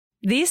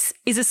This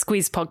is a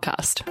Squiz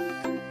podcast.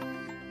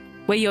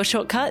 We're your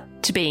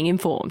shortcut to being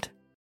informed.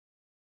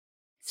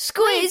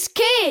 Squiz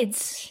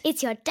Kids!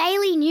 It's your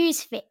daily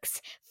news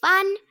fix.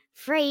 Fun,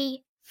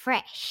 free,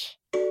 fresh.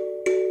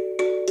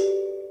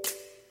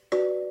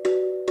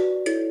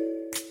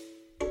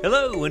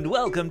 Hello and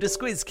welcome to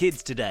Squiz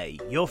Kids Today,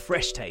 your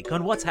fresh take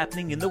on what's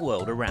happening in the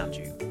world around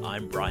you.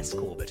 I'm Bryce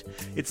Corbett.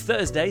 It's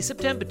Thursday,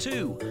 September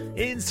 2.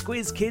 In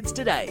Squiz Kids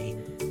Today,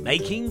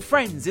 making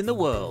friends in the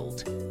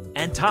world.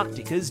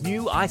 Antarctica's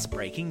new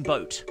ice-breaking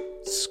boat.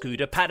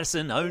 Scooter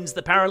Patterson owns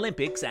the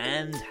Paralympics,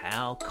 and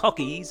how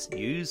cockies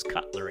use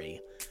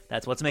cutlery.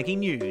 That's what's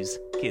making news,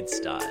 kids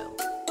style.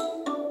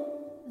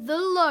 The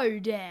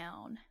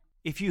Lowdown.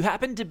 If you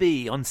happen to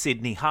be on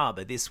Sydney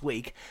Harbour this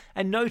week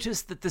and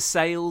notice that the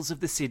sails of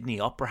the Sydney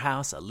Opera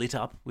House are lit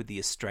up with the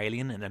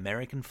Australian and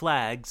American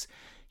flags,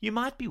 you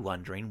might be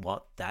wondering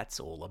what that's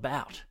all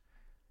about.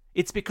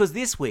 It's because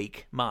this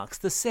week marks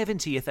the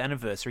 70th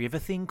anniversary of a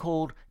thing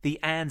called the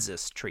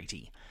ANZUS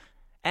Treaty.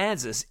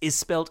 ANZUS is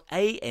spelt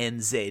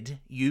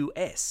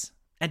ANZUS,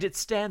 and it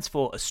stands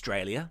for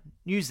Australia,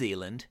 New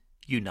Zealand,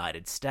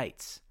 United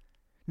States.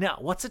 Now,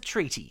 what's a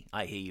treaty,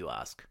 I hear you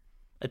ask?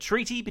 A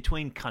treaty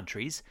between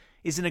countries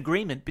is an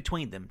agreement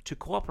between them to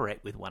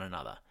cooperate with one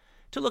another,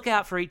 to look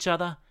out for each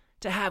other,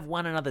 to have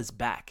one another's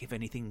back if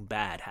anything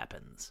bad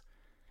happens.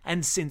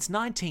 And since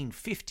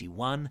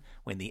 1951,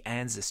 when the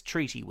ANZUS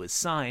Treaty was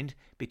signed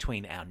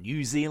between our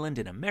New Zealand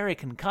and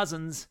American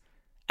cousins,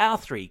 our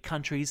three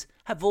countries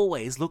have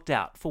always looked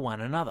out for one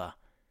another.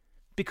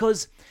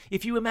 Because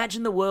if you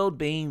imagine the world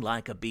being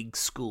like a big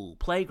school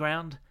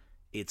playground,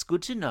 it's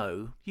good to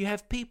know you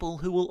have people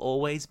who will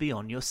always be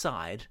on your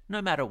side,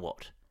 no matter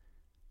what.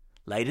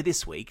 Later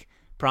this week,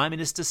 Prime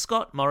Minister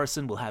Scott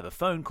Morrison will have a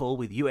phone call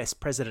with US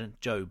President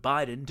Joe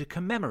Biden to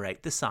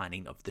commemorate the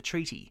signing of the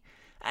treaty,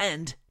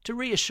 and to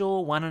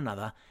reassure one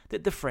another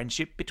that the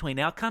friendship between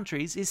our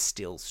countries is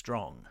still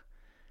strong.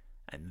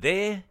 And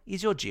there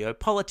is your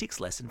geopolitics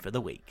lesson for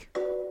the week.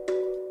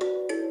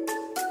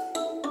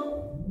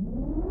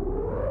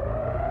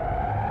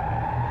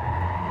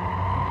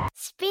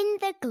 Spin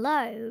the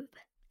globe.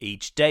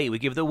 Each day we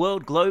give the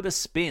world globe a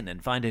spin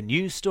and find a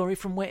news story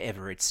from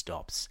wherever it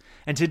stops.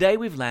 And today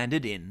we've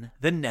landed in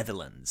the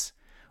Netherlands,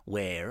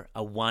 where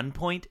a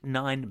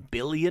 $1.9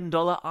 billion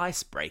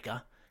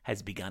icebreaker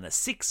has begun a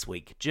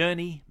 6-week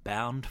journey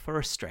bound for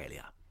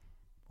Australia.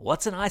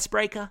 What's an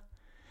icebreaker?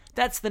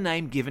 That's the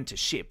name given to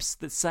ships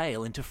that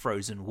sail into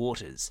frozen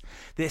waters.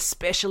 They're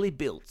specially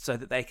built so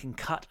that they can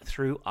cut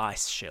through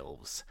ice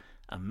shelves.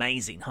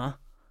 Amazing, huh?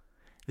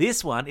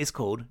 This one is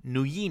called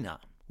Nuyina,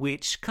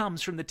 which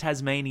comes from the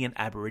Tasmanian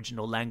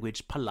Aboriginal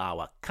language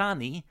Palawa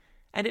Kani,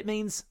 and it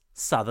means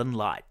Southern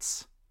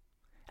Lights.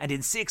 And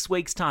in 6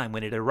 weeks' time,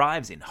 when it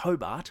arrives in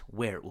Hobart,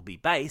 where it will be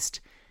based,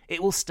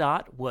 it will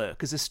start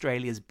work as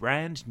Australia's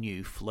brand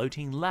new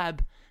floating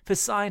lab for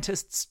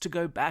scientists to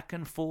go back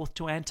and forth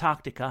to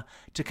Antarctica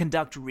to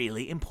conduct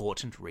really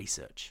important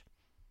research.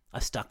 I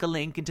stuck a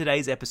link in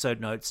today's episode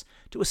notes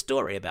to a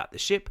story about the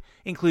ship,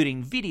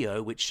 including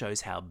video which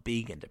shows how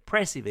big and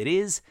impressive it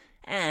is,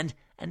 and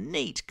a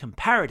neat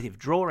comparative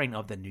drawing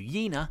of the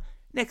Nuyina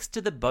next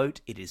to the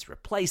boat it is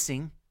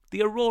replacing,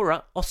 the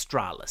Aurora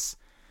Australis,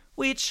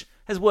 which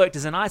has worked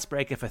as an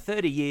icebreaker for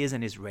 30 years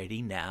and is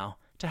ready now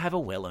to have a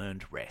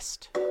well-earned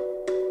rest.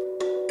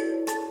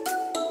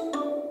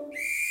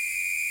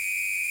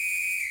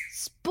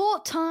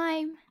 Sport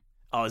time.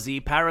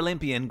 Aussie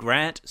Paralympian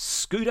Grant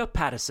Scooter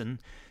Patterson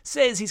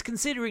says he's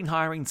considering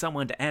hiring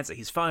someone to answer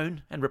his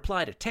phone and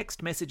reply to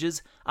text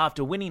messages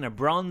after winning a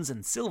bronze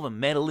and silver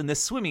medal in the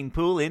swimming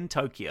pool in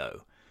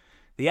Tokyo.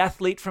 The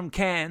athlete from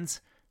Cairns,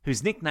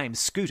 whose nickname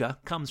Scooter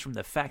comes from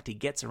the fact he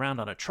gets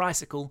around on a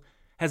tricycle,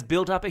 has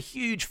built up a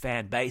huge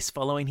fan base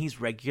following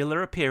his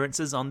regular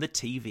appearances on the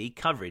TV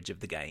coverage of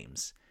the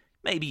Games.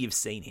 Maybe you've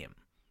seen him.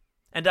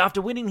 And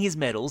after winning his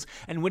medals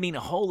and winning a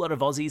whole lot of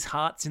Aussies'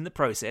 hearts in the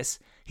process,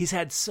 he's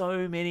had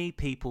so many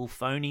people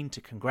phoning to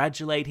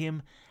congratulate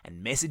him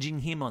and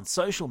messaging him on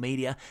social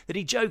media that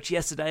he joked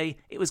yesterday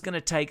it was going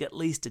to take at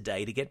least a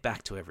day to get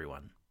back to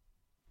everyone.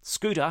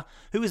 Scooter,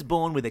 who was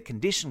born with a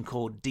condition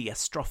called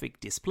diastrophic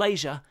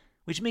dysplasia,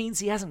 which means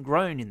he hasn't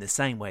grown in the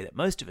same way that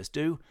most of us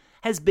do,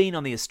 has been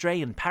on the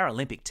Australian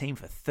Paralympic team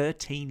for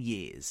 13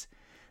 years.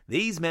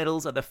 These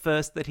medals are the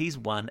first that he's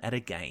won at a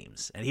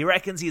Games, and he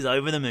reckons he's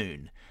over the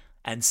moon.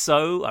 And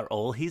so are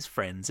all his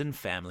friends and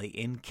family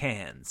in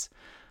Cairns.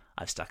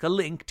 I've stuck a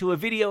link to a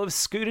video of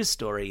Scooter's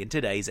story in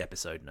today's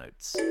episode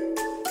notes.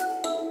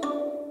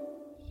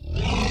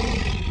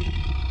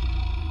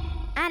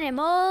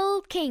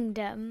 Animal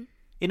Kingdom.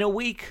 In a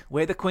week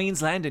where the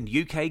Queensland and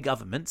UK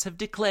governments have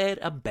declared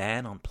a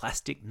ban on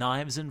plastic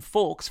knives and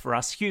forks for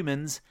us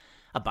humans,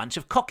 a bunch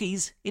of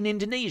cockies in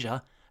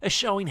Indonesia are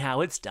showing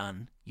how it's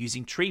done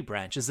using tree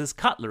branches as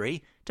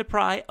cutlery to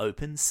pry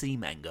open sea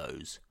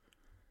mangoes.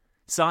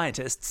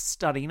 Scientists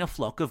studying a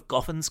flock of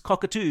Goffin's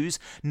cockatoos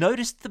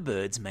noticed the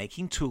birds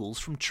making tools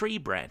from tree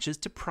branches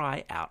to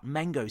pry out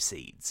mango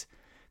seeds.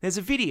 There's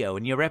a video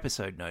in your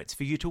episode notes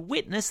for you to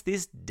witness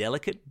this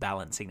delicate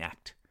balancing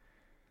act.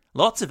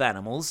 Lots of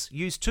animals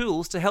use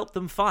tools to help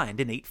them find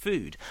and eat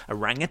food.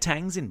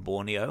 Orangutans in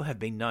Borneo have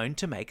been known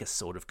to make a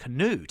sort of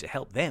canoe to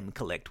help them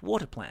collect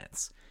water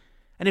plants.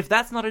 And if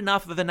that's not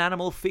enough of an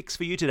animal fix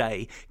for you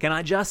today, can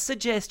I just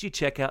suggest you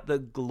check out the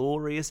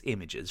glorious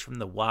images from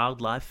the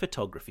Wildlife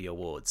Photography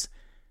Awards.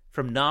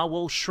 From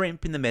narwhal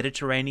shrimp in the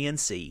Mediterranean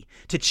Sea,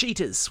 to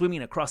cheetahs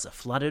swimming across a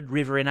flooded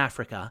river in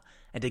Africa,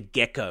 and a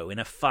gecko in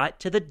a fight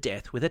to the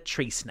death with a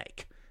tree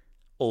snake.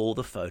 All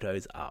the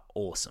photos are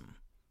awesome.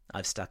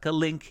 I've stuck a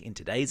link in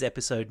today's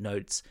episode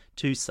notes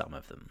to some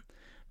of them.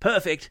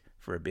 Perfect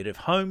for a bit of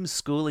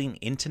homeschooling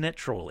internet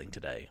trawling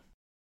today.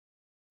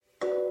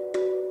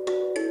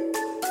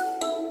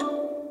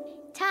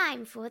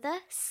 Time for the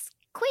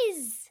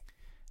quiz.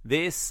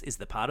 This is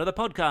the part of the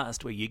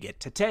podcast where you get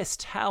to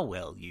test how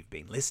well you've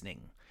been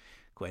listening.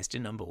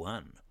 Question number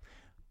 1.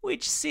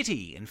 Which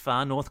city in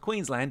far north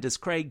Queensland does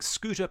Craig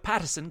Scooter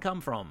Patterson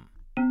come from?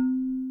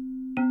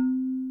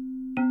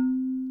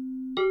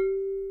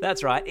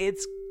 That's right,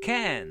 it's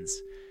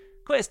Cairns.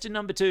 Question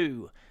number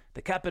 2.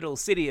 The capital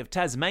city of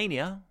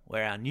Tasmania,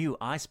 where our new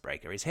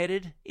icebreaker is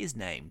headed, is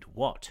named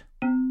what?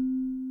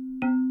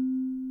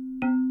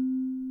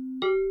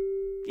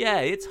 Yeah,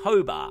 it's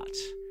Hobart.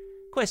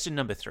 Question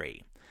number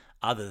 3.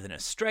 Other than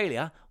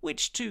Australia,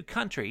 which 2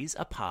 countries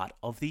are part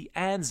of the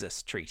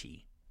ANZUS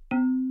Treaty?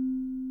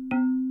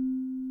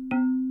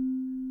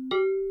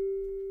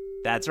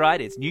 That's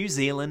right, it's New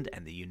Zealand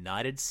and the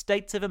United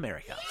States of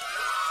America.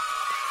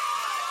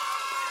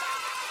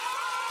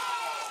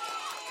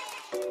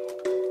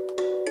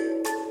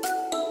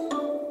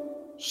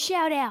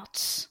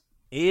 Shout-outs.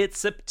 It's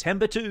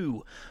September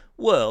 2,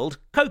 World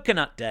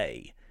Coconut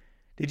Day.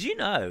 Did you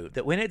know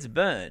that when it's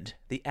burned,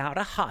 the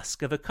outer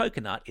husk of a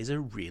coconut is a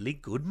really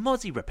good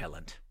mozzie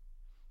repellent?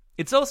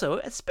 It's also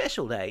a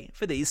special day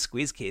for these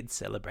Squiz kids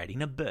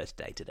celebrating a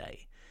birthday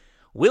today.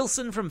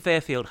 Wilson from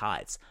Fairfield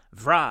Heights,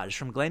 Vraj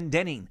from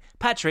Glendenning,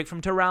 Patrick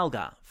from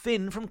Taralga,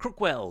 Finn from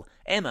Crookwell,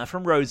 Emma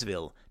from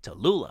Roseville,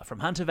 Tallulah from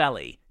Hunter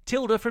Valley,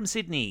 Tilda from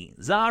Sydney,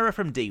 Zara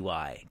from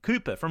DY,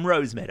 Cooper from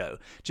Rosemeadow,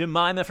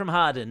 Jemima from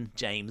Harden,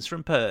 James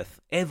from Perth,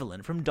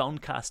 Evelyn from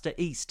Doncaster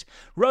East,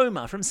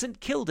 Roma from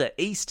St Kilda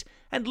East,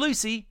 and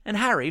Lucy and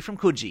Harry from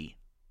Coogee.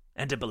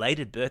 And a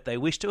belated birthday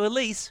wish to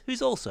Elise,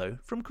 who's also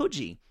from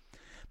Coogee.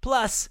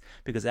 Plus,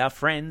 because our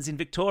friends in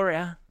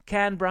Victoria,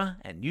 Canberra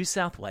and New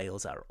South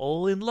Wales are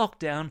all in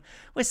lockdown,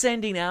 we're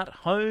sending out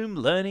home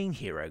learning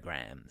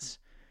herograms.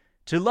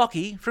 To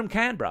Lockie from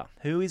Canberra,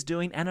 who is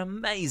doing an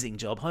amazing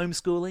job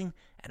homeschooling,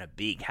 and a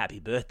big happy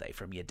birthday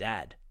from your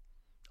dad.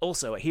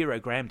 Also a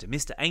herogram to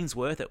Mr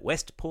Ainsworth at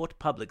Westport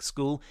Public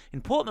School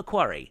in Port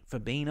Macquarie for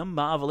being a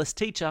marvellous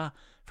teacher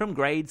from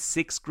grade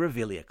 6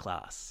 Grevillea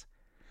class.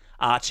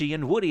 Archie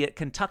and Woody at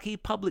Kentucky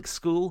Public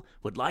School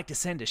would like to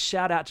send a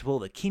shout out to all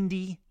the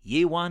kindy,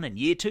 Year 1 and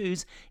Year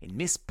 2s in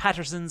Miss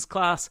Patterson's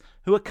class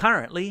who are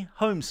currently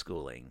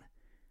homeschooling.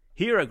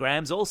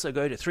 Herograms also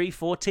go to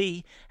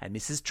 3-4T and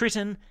Mrs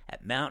Tritton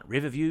at Mount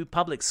Riverview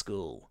Public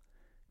School,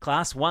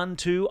 Class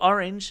 1-2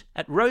 Orange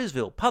at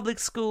Roseville Public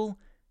School,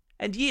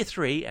 and Year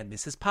 3 and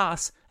Mrs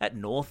Pass at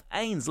North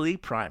Ainslie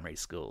Primary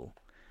School.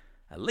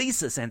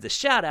 Elisa sends a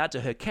shout out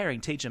to her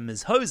caring teacher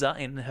Ms Hoser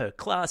in her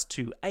Class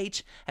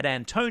 2H at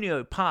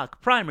Antonio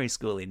Park Primary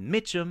School in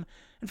Mitcham,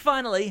 and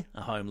finally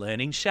a home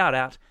learning shout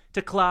out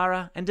to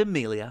Clara and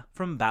Amelia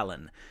from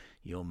Ballon.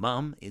 Your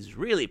mum is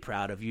really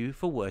proud of you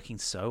for working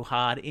so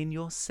hard in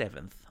your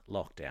 7th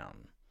lockdown.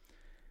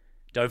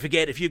 Don't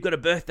forget, if you've got a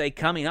birthday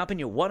coming up and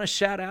you want a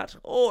shout out,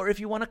 or if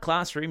you want a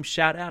classroom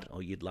shout out,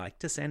 or you'd like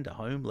to send a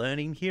home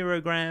learning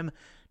herogram,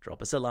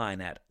 drop us a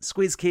line at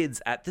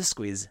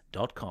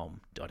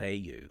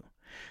squizkids@thesquiz.com.au.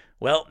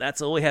 Well,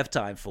 that's all we have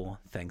time for.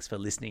 Thanks for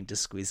listening to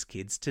Squiz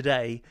Kids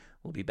today.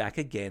 We'll be back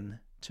again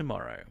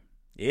tomorrow.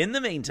 In the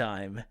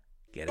meantime,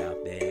 get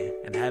out there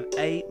and have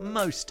a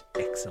most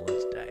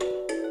excellent day.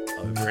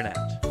 Over and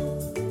out.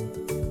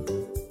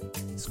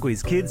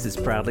 Squiz Kids is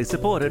proudly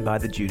supported by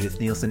the Judith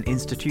Neilson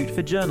Institute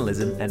for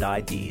Journalism and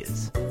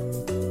Ideas.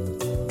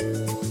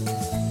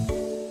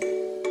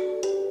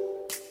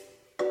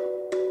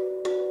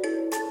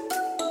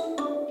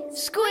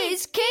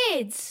 Squiz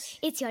Kids!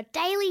 It's your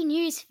daily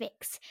news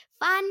fix.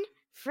 Fun,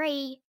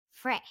 free,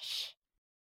 fresh.